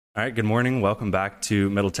All right, good morning. Welcome back to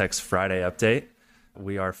Middle Tech's Friday update.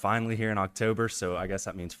 We are finally here in October, so I guess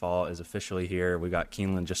that means fall is officially here. We got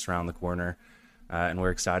Keeneland just around the corner, and we're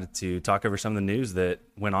excited to talk over some of the news that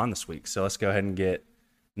went on this week. So let's go ahead and get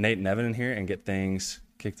Nate and Evan in here and get things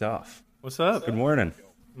kicked off. What's up? Good morning.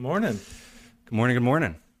 Morning. Good morning. Good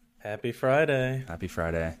morning. Happy Friday. Happy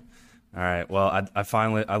Friday. All right. Well,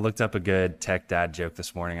 I looked up a good tech dad joke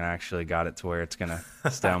this morning, and I actually got it to where it's gonna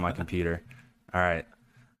stay on my computer. All right.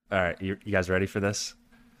 You guys ready for this?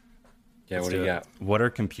 Yeah, what do you got? What are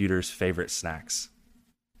computers' favorite snacks?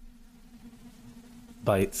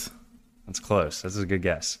 Bites. That's close. That's a good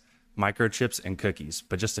guess. Microchips and cookies,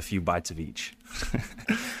 but just a few bites of each.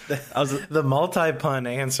 The multi-pun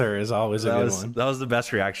answer is always a good one. That was the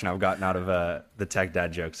best reaction I've gotten out of the tech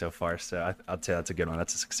dad joke so far. So I'll say that's a good one.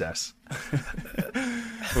 That's a success.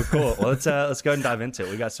 Well, cool. Well, let's go ahead and dive into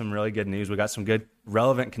it. We got some really good news. We got some good,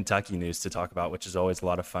 relevant Kentucky news to talk about, which is always a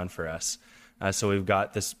lot of fun for us. So we've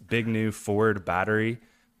got this big new Ford battery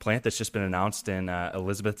plant that's just been announced in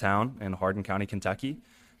Elizabethtown in Hardin County, Kentucky.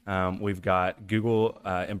 We've got Google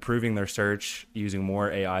improving their search using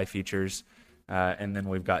more AI features. And then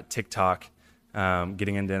we've got TikTok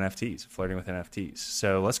getting into NFTs, flirting with NFTs.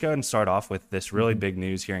 So let's go ahead and start off with this really big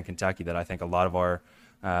news here in Kentucky that I think a lot of our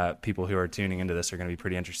people who are tuning into this are going to be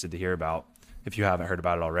pretty interested to hear about if you haven't heard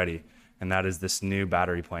about it already. And that is this new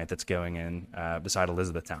battery plant that's going in beside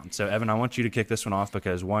Elizabethtown. So Evan, I want you to kick this one off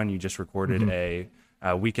because one, you just recorded a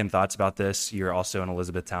Weekend Thoughts about this. You're also an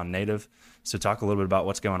Elizabethtown native. So talk a little bit about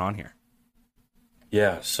what's going on here.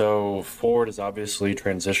 Yeah, so Ford is obviously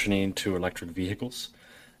transitioning to electric vehicles,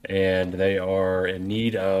 and they are in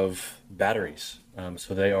need of batteries.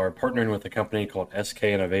 So they are partnering with a company called SK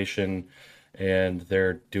Innovation, and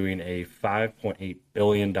they're doing a $5.8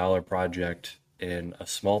 billion project in a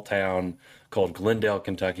small town called Glendale,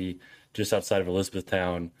 Kentucky, just outside of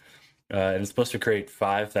Elizabethtown. And it's supposed to create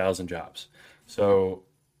 5,000 jobs. So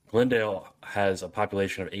Glendale has a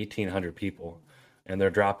population of 1,800 people, and they're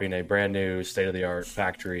dropping a brand new state-of-the-art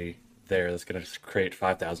factory there that's going to create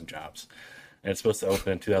 5,000 jobs. And it's supposed to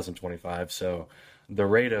open in 2025. So the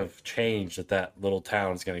rate of change that that little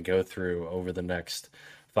town is going to go through over the next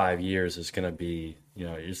 5 years is going to be,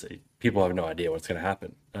 people have no idea what's going to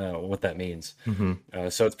happen, what that means.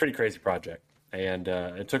 So it's a pretty crazy project. And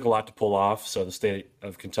it took a lot to pull off. So the state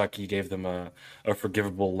of Kentucky gave them a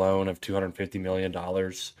forgivable loan of $250 million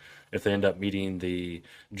if they end up meeting the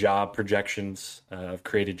job projections of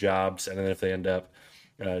created jobs, and then if they end up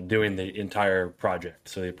doing the entire project.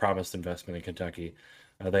 So they promised investment in Kentucky.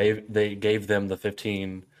 They gave them the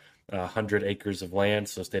 1,500 acres of land.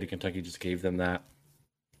 So the state of Kentucky just gave them that.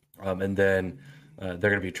 And then they're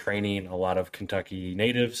going to be training a lot of Kentucky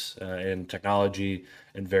natives in technology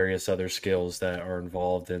and various other skills that are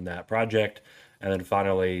involved in that project. And then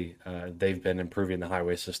finally, they've been improving the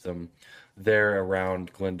highway system there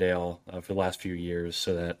around Glendale for the last few years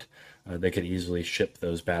so that they could easily ship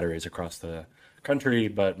those batteries across the country,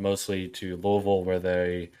 but mostly to Louisville where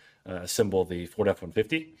they assemble the Ford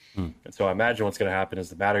F-150. And so I imagine what's going to happen is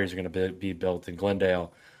the batteries are going to be built in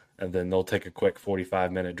Glendale, and then they'll take a quick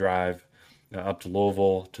 45-minute drive up to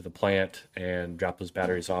Louisville to the plant and drop those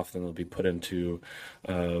batteries off. Then they'll be put into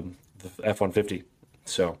the F-150.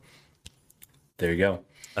 So there you go.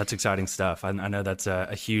 That's exciting stuff. I know that's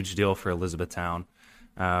a huge deal for Elizabethtown.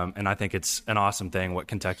 And I think it's an awesome thing what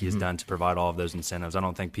Kentucky has done to provide all of those incentives. I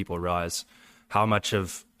don't think people realize how much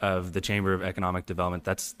of the Chamber of Economic Development,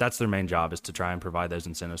 that's their main job, is to try and provide those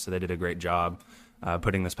incentives. So they did a great job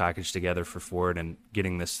putting this package together for Ford and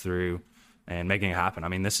getting this through and making it happen. I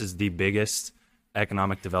mean, this is the biggest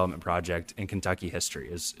economic development project in Kentucky history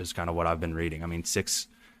is kind of what I've been reading. I mean, a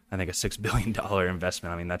 $6 billion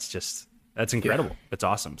investment. I mean, that's incredible. Yeah. It's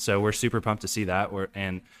awesome. So we're super pumped to see that.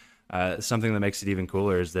 And something that makes it even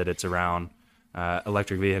cooler is that it's around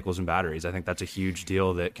electric vehicles and batteries. I think that's a huge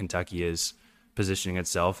deal that Kentucky is positioning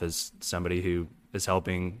itself as somebody who is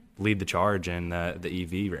helping lead the charge in the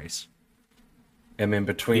EV race. I mean,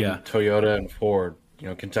 between Toyota and Ford,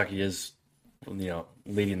 Kentucky is,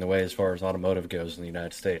 leading the way as far as automotive goes in the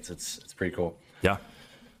United States. It's pretty cool. Yeah.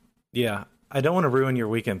 Yeah. I don't want to ruin your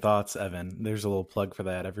weekend thoughts, Evan. There's a little plug for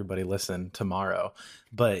that. Everybody listen tomorrow.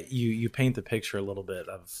 But you paint the picture a little bit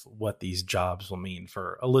of what these jobs will mean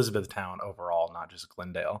for Elizabethtown overall, not just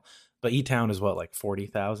Glendale. But E-Town is like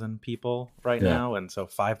 40,000 people right now. And so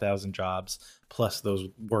 5,000 jobs plus those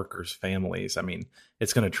workers' families. I mean,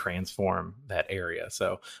 it's going to transform that area.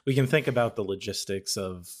 So we can think about the logistics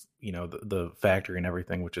of, the factory and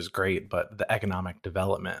everything, which is great. But the economic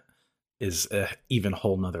development is a even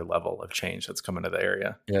whole nother level of change that's coming to the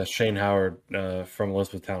area. Yeah, Shane Howard from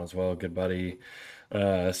Elizabethtown as well, good buddy.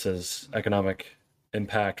 It says economic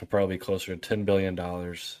impact will probably be closer to $10 billion.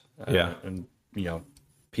 Yeah. And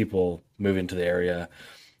people moving to the area,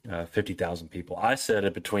 50,000 people. I said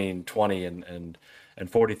it between 20 and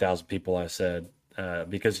 40,000 people. I said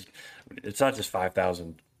because it's not just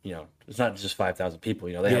 5,000. It's not just 5,000 people.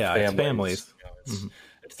 They have families. It's families.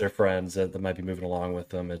 It's their friends that might be moving along with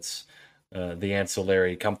them. It's the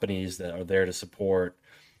ancillary companies that are there to support.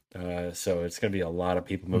 So it's going to be a lot of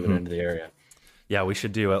people moving into the area. Yeah, we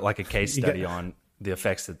should do a case study on the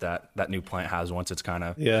effects that new plant has once it's kind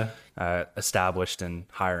of established and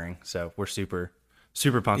hiring. So we're super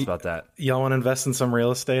pumped about that. Y'all want to invest in some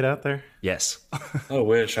real estate out there? Yes. I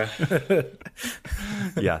wish.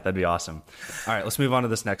 Yeah, that'd be awesome. All right, let's move on to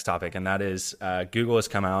this next topic, and that is Google has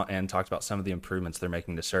come out and talked about some of the improvements they're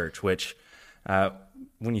making to search, which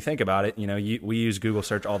when you think about it, we use Google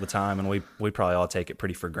search all the time, and we probably all take it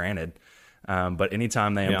pretty for granted. But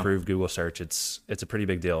anytime they improve Google search, it's a pretty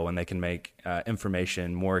big deal when they can make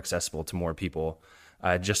information more accessible to more people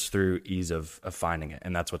just through ease of finding it.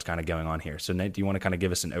 And that's what's kind of going on here. So Nate, do you want to kind of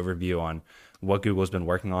give us an overview on what Google's been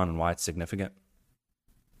working on and why it's significant?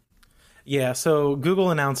 Yeah, so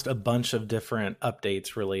Google announced a bunch of different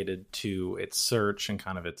updates related to its search and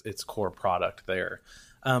kind of its core product there.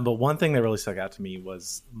 But one thing that really stuck out to me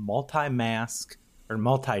was multitask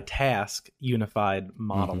unified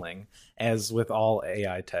modeling. As with all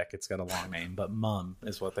AI tech, it's got a long name, but MUM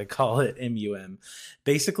is what they call it, MUM.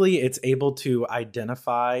 Basically, it's able to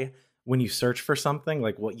identify when you search for something,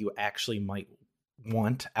 like what you actually might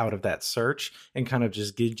want out of that search, and kind of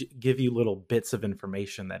just give you little bits of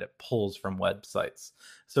information that it pulls from websites.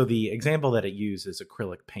 So the example that it uses is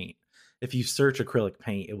acrylic paint. If you search acrylic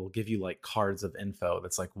paint, it will give you like cards of info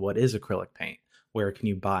that's like, what is acrylic paint? Where can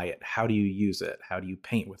you buy it? How do you use it? How do you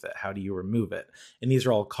paint with it? How do you remove it? And these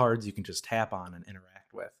are all cards you can just tap on and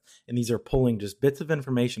interact with. And these are pulling just bits of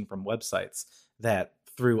information from websites that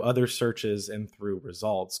through other searches and through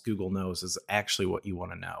results, Google knows is actually what you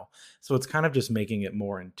want to know. So it's kind of just making it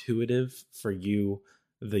more intuitive for you,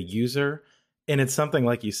 the user. And it's something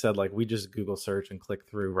like you said, like we just Google search and click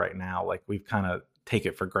through right now. Like we've kind of take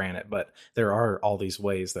it for granted, but there are all these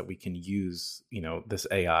ways that we can use, this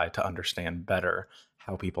AI to understand better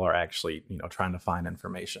how people are actually, trying to find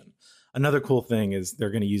information. Another cool thing is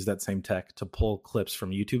they're going to use that same tech to pull clips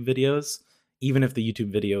from YouTube videos, even if the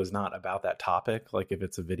YouTube video is not about that topic. Like if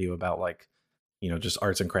it's a video about just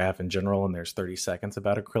arts and craft in general, and there's 30 seconds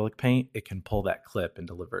about acrylic paint, it can pull that clip and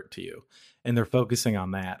deliver it to you. And they're focusing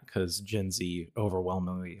on that because Gen Z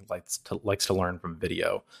overwhelmingly likes to learn from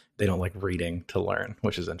video. They don't like reading to learn,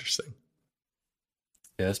 which is interesting.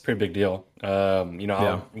 Yeah, that's a pretty big deal.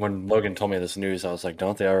 When Logan told me this news, I was like,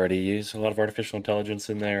 don't they already use a lot of artificial intelligence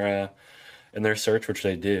in their search, which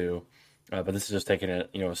they do. But this is just taking it,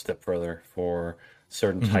 a step further for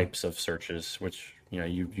certain types of searches, which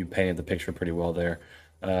you painted the picture pretty well there.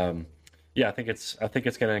 I think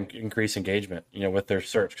it's going to increase engagement, with their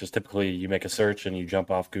search, because typically you make a search and you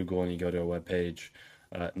jump off Google and you go to a web page.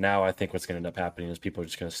 Now I think what's going to end up happening is people are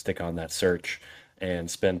just going to stick on that search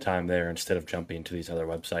and spend time there instead of jumping to these other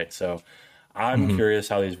websites. So I'm curious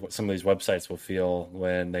how some of these websites will feel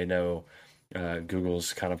when they know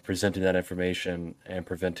Google's kind of presenting that information and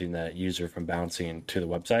preventing that user from bouncing to the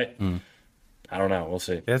website. I don't know. We'll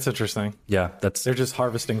see. That's interesting. Yeah, they're just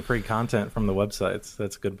harvesting free content from the websites.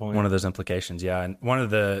 That's a good point. One of those implications, yeah. And one of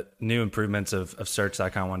the new improvements of search that I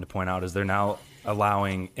kind of wanted to point out is they're now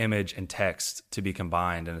allowing image and text to be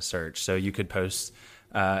combined in a search. So you could post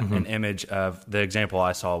an image of, the example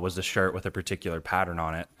I saw was the shirt with a particular pattern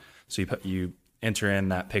on it. So you enter in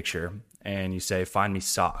that picture and you say, find me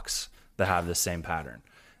socks that have the same pattern.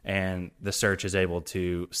 And the search is able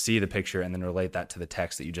to see the picture and then relate that to the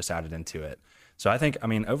text that you just added into it. So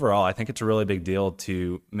overall, I think it's a really big deal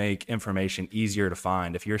to make information easier to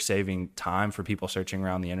find. If you're saving time for people searching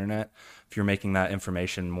around the internet, if you're making that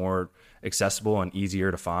information more accessible and easier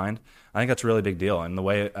to find, I think that's a really big deal. And the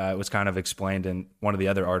way it was kind of explained in one of the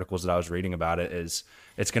other articles that I was reading about it is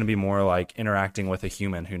it's going to be more like interacting with a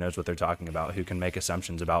human who knows what they're talking about, who can make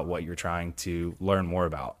assumptions about what you're trying to learn more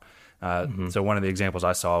about. So one of the examples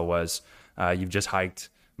I saw was you've just hiked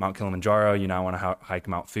Mount Kilimanjaro, you now want to hike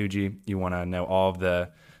Mount Fuji. You want to know all of the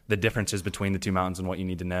differences between the two mountains and what you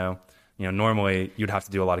need to know. Normally you'd have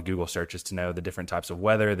to do a lot of Google searches to know the different types of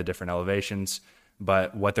weather, the different elevations.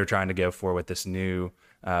 But what they're trying to go for with this new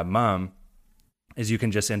MUM is you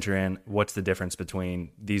can just enter in what's the difference between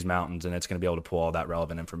these mountains, and it's going to be able to pull all that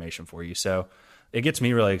relevant information for you. So it gets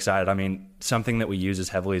me really excited. I mean, something that we use as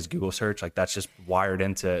heavily as Google search, like that's just wired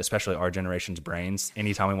into, especially our generation's brains.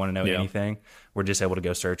 Anytime we want to know anything, we're just able to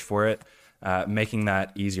go search for it. making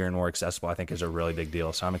that easier and more accessible, I think, is a really big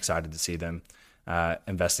deal. So I'm excited to see them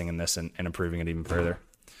investing in this and improving it even further.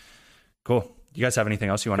 Cool. You guys have anything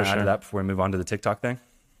else you want to add to that before we move on to the TikTok thing?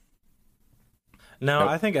 No, Nope.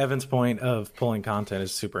 I think Evan's point of pulling content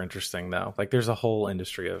is super interesting, though. Like, there's a whole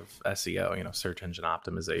industry of SEO, search engine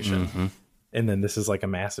optimization. And then this is like a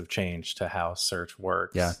massive change to how search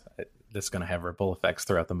works. Yeah. That's going to have ripple effects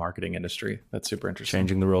throughout the marketing industry. That's super interesting.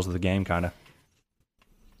 Changing the rules of the game, kind of.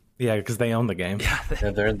 Yeah, because they own the game.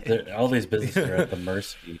 Yeah, they're all these businesses are at the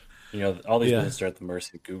mercy. All these businesses are at the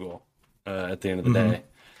mercy of Google. At the end of the day,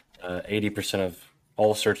 80% of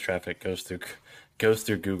all search traffic goes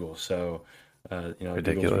through Google. So, Google's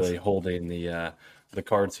really holding the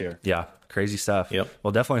cards here. Yeah, crazy stuff. Yep.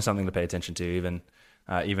 Well, definitely something to pay attention to.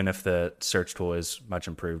 Even if the search tool is much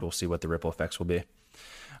improved, we'll see what the ripple effects will be.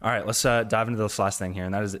 All right, let's dive into this last thing here,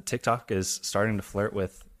 and that is that TikTok is starting to flirt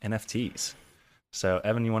with NFTs. So,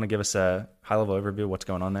 Evan, you want to give us a high-level overview of what's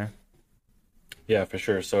going on there? Yeah, for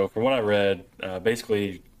sure. So from what I read,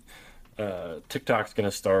 basically, TikTok's going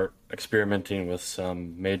to start experimenting with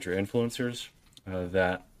some major influencers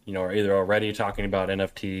that are either already talking about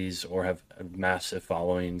NFTs or have massive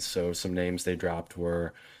followings. So some names they dropped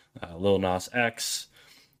were Lil Nas X,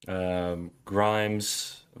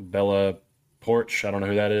 Grimes, Bella Porch, I don't know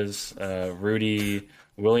who that is, Rudy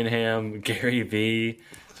Willingham, Gary Vee.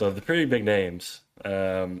 So the pretty big names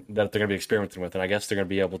that they're going to be experimenting with, and I guess they're going to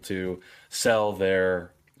be able to sell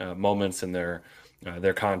their moments and their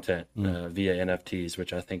content via NFTs,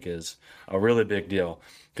 which I think is a really big deal.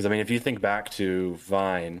 Because I mean, if you think back to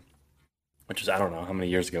Vine, which is, I don't know how many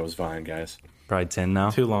years ago was Vine, guys. Probably 10 now.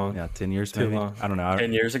 Too long. Yeah, 10 years Too maybe. long. I don't know.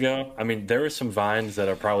 10 years ago, I mean, there were some Vines that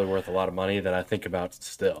are probably worth a lot of money that I think about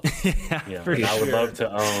still. Yeah, for And I would sure. love to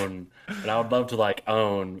own, and I would love to like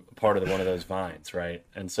own part of one of those Vines, right?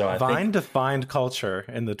 And so I Vine think defined culture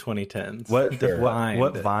in the 2010s. What Defined.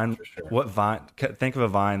 what Vine? sure. What Vine? Think of a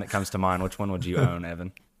Vine that comes to mind. Which one would you own,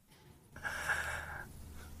 Evan?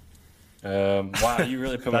 wow, you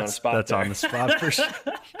really put me on the spot That's there. on the spot for sure.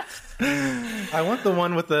 I want the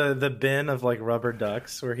one with the bin of like rubber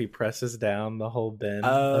ducks where he presses down the whole bin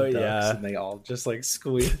Oh, of ducks yeah. and they all just like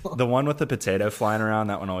squeal. The one with the potato flying around,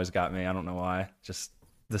 that one always got me. I don't know why. Just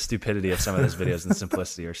the stupidity of some of those videos and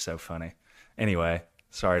simplicity are so funny. Anyway, I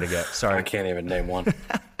sorry. can't even name one.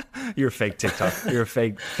 You're a fake TikTok. You're a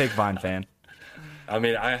fake Vine fan. I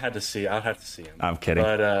mean, I'd have to see him. I'm kidding.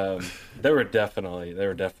 But there were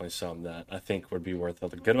definitely some that I think would be worth a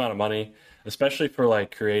good amount of money, especially for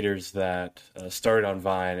like creators that started on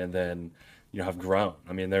Vine and then have grown.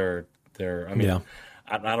 I mean, Yeah.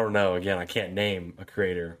 I don't know. Again, I can't name a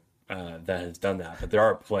creator that has done that, but there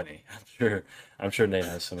are plenty. I'm sure Nate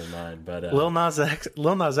has some in mind. But Lil Nas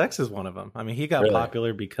X is one of them. I mean, he got Really?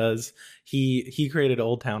 popular because he created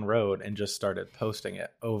Old Town Road and just started posting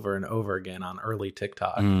it over and over again on early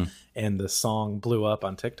TikTok. And the song blew up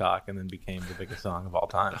on TikTok and then became the biggest song of all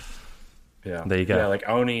time. yeah, There you go. Yeah, like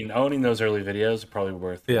owning those early videos is probably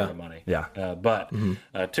worth a lot of money. Yeah. But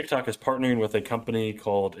TikTok is partnering with a company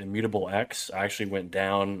called Immutable X. I actually went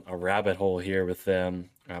down a rabbit hole here with them.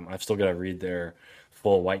 I've still got to read their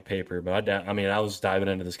full white paper, but I was diving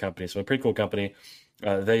into this company. So a pretty cool company.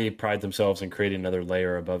 They pride themselves in creating another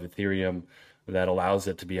layer above Ethereum that allows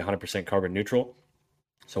it to be 100% carbon neutral.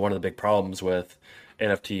 So one of the big problems with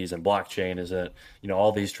NFTs and blockchain is that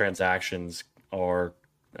all these transactions are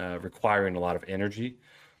requiring a lot of energy,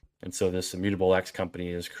 and so this Immutable X company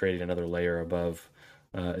is creating another layer above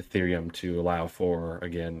Ethereum to allow for,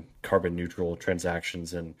 again, carbon neutral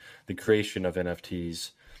transactions and the creation of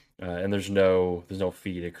NFTs. And there's no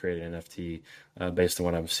fee to create an NFT based on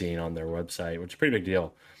what I'm seeing on their website, which is a pretty big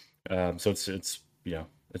deal. So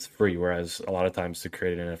it's free, whereas a lot of times to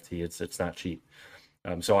create an NFT, it's not cheap.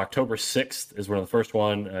 So October 6th is when the first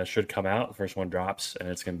one should come out. The first one drops, and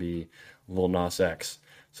it's going to be Lil Nas X.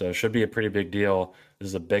 So it should be a pretty big deal. This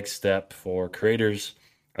is a big step for creators.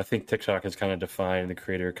 I think TikTok has kind of defined the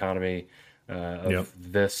creator economy of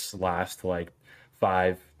this last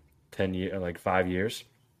 5 years.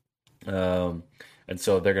 And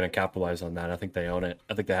so they're going to capitalize on that. I think they own it.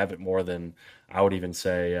 I think they have it more than, I would even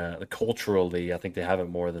say, culturally, I think they have it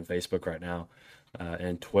more than Facebook right now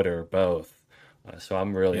and Twitter, both. So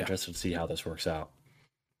I'm really interested to see how this works out.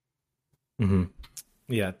 Mm-hmm.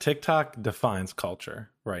 Yeah, TikTok defines culture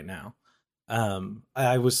right now.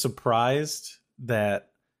 I was surprised that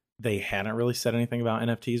they hadn't really said anything about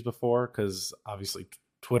NFTs before, because obviously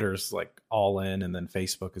Twitter's like all in, and then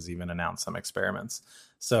Facebook has even announced some experiments.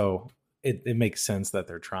 So it makes sense that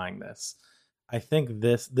they're trying this. I think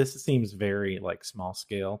this seems very like small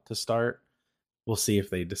scale to start. We'll see if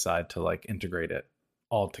they decide to like integrate it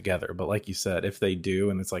altogether. But like you said, if they do,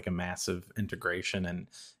 and it's like a massive integration and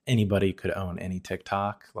anybody could own any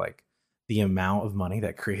TikTok, like the amount of money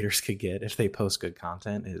that creators could get if they post good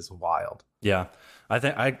content is wild. Yeah, I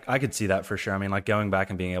think I could see that for sure. I mean, like going back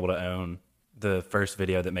and being able to own the first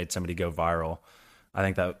video that made somebody go viral, I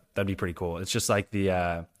think that'd be pretty cool. It's just like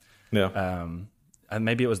the and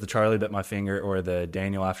maybe it was the Charlie Bit My Finger or the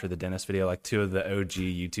Daniel After the Dentist video, like two of the OG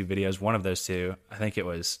YouTube videos. One of those two, I think it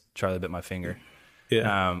was Charlie Bit My Finger,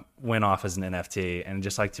 went off as an NFT, and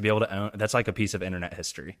just like to be able to own, that's like a piece of internet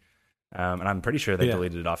history. And I'm pretty sure they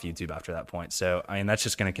deleted it off YouTube after that point. So, I mean, that's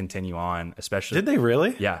just going to continue on, especially. Did they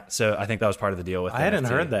really? Yeah. So I think that was part of the deal with the I hadn't NFT.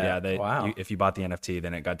 heard that. Yeah. Wow. If you bought the NFT,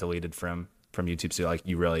 then it got deleted from YouTube. So like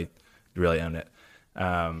you really own it.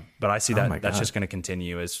 But I see that that's just going to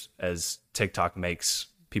continue as TikTok makes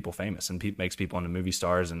people famous and makes people into movie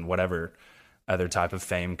stars and whatever other type of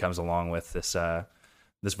fame comes along with this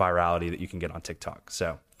virality that you can get on TikTok.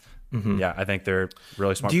 So yeah, I think they're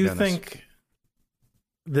really smart. Do you think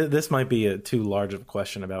this might be a too large of a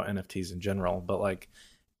question about NFTs in general, but like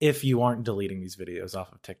if you aren't deleting these videos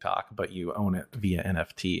off of TikTok, but you own it via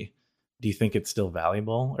NFT, do you think it's still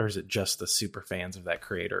valuable, or is it just the super fans of that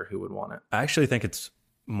creator who would want it? I actually think it's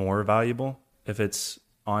more valuable if it's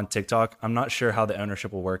on TikTok. I'm not sure how the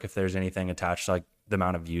ownership will work if there's anything attached to like the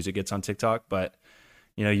amount of views it gets on TikTok, but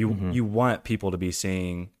you know, you want people to be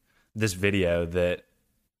seeing this video that,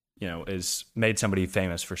 you know, is made somebody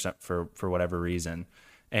famous for whatever reason,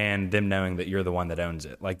 and them knowing that you're the one that owns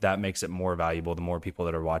it. Like that makes it more valuable the more people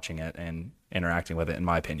that are watching it and interacting with it, in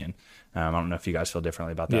my opinion. I don't know if you guys feel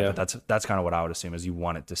differently about that, but that's kind of what I would assume is you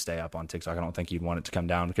want it to stay up on TikTok. I don't think you'd want it to come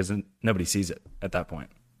down because then nobody sees it at that point.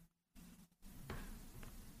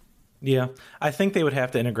 Yeah, I think they would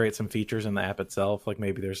have to integrate some features in the app itself. Like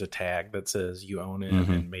maybe there's a tag that says you own it,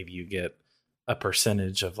 and maybe you get a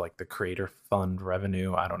percentage of like the creator fund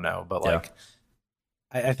revenue. I don't know, but like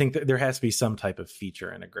I think that there has to be some type of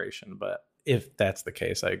feature integration. But if that's the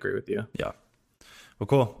case, I agree with you. Yeah. Well,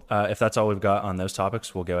 cool. If that's all we've got on those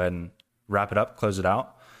topics, we'll go ahead and wrap it up, close it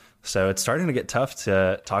out. So it's starting to get tough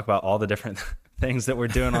to talk about all the different things that we're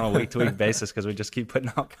doing on a week-to-week basis because we just keep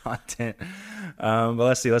putting out content. But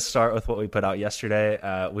let's see. Let's start with what we put out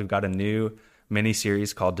yesterday. We've got a new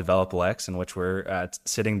mini-series called Develop Lex, in which we're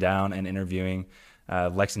sitting down and interviewing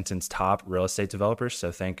Lexington's top real estate developers.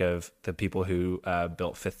 So think of the people who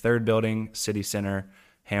built Fifth Third Building, City Center,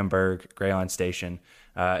 Hamburg, Gray Line Station.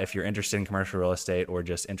 If you're interested in commercial real estate or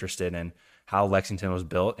just interested in how Lexington was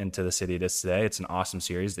built into the city it is today, it's an awesome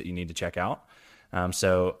series that you need to check out.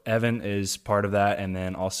 So Evan is part of that. And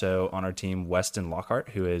then also on our team, Weston Lockhart,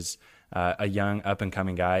 who is a young up and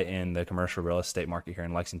coming guy in the commercial real estate market here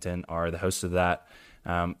in Lexington, are the hosts of that.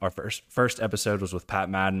 Our first episode was with Pat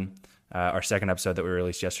Madden. Our second episode that we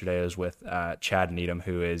released yesterday is with Chad Needham,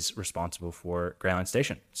 who is responsible for Gray Line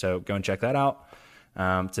Station. So go and check that out.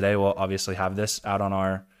 Today we'll obviously have this out on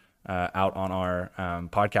our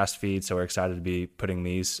podcast feed. So we're excited to be putting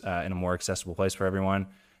these in a more accessible place for everyone.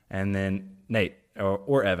 And then Nate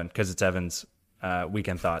or Evan, because it's Evan's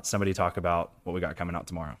weekend thoughts. Somebody talk about what we got coming out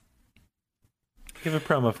tomorrow. Give a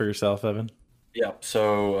promo for yourself, Evan. Yeah,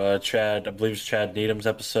 so Chad, I believe it's Chad Needham's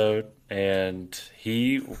episode, and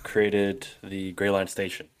he created the Gray Line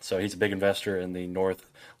Station. So he's a big investor in the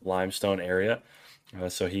North Limestone area.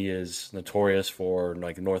 So he is notorious for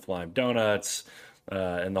like North Lime donuts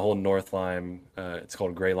and the whole North Lime, it's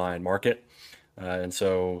called Gray Line Market. And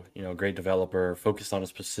so, you know, great developer focused on a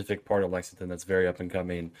specific part of Lexington that's very up and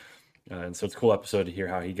coming. And so it's a cool episode to hear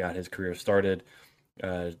how he got his career started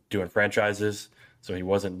doing franchises. So he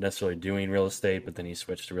wasn't necessarily doing real estate, but then he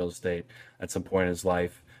switched to real estate at some point in his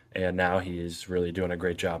life. And now he is really doing a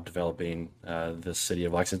great job developing the city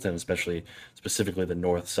of Lexington, specifically the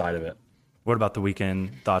north side of it. What about the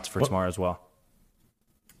weekend thoughts for tomorrow as well?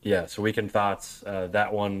 Yeah, so weekend thoughts,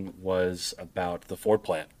 that one was about the Ford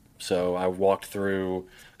plant. So I walked through,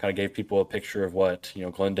 kind of gave people a picture of what, you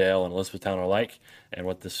know, Glendale and Elizabethtown are like and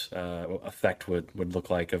what this effect would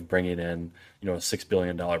look like of bringing in, you know, a $6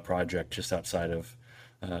 billion project just outside of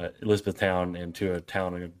Elizabethtown into a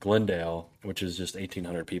town of Glendale, which is just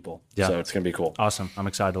 1,800 people. Yeah. So it's going to be cool. Awesome. I'm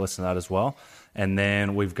excited to listen to that as well. And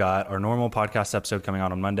then we've got our normal podcast episode coming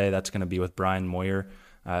out on Monday. That's going to be with Brian Moyer,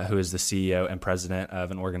 who is the CEO and president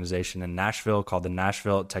of an organization in Nashville called the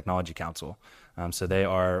Nashville Technology Council. So they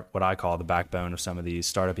are what I call the backbone of some of these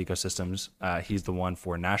startup ecosystems. He's the one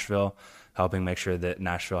for Nashville, helping make sure that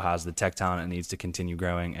Nashville has the tech talent it needs to continue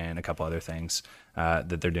growing, and a couple other things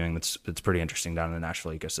that they're doing that's pretty interesting down in the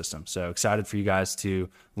Nashville ecosystem. So excited for you guys to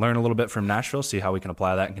learn a little bit from Nashville, see how we can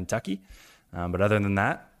apply that in Kentucky. But other than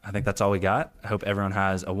that, I think that's all we got. I hope everyone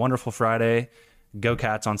has a wonderful Friday, Go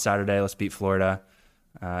Cats on Saturday. Let's beat Florida.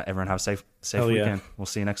 Everyone have a safe Hell yeah. weekend. We'll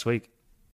see you next week.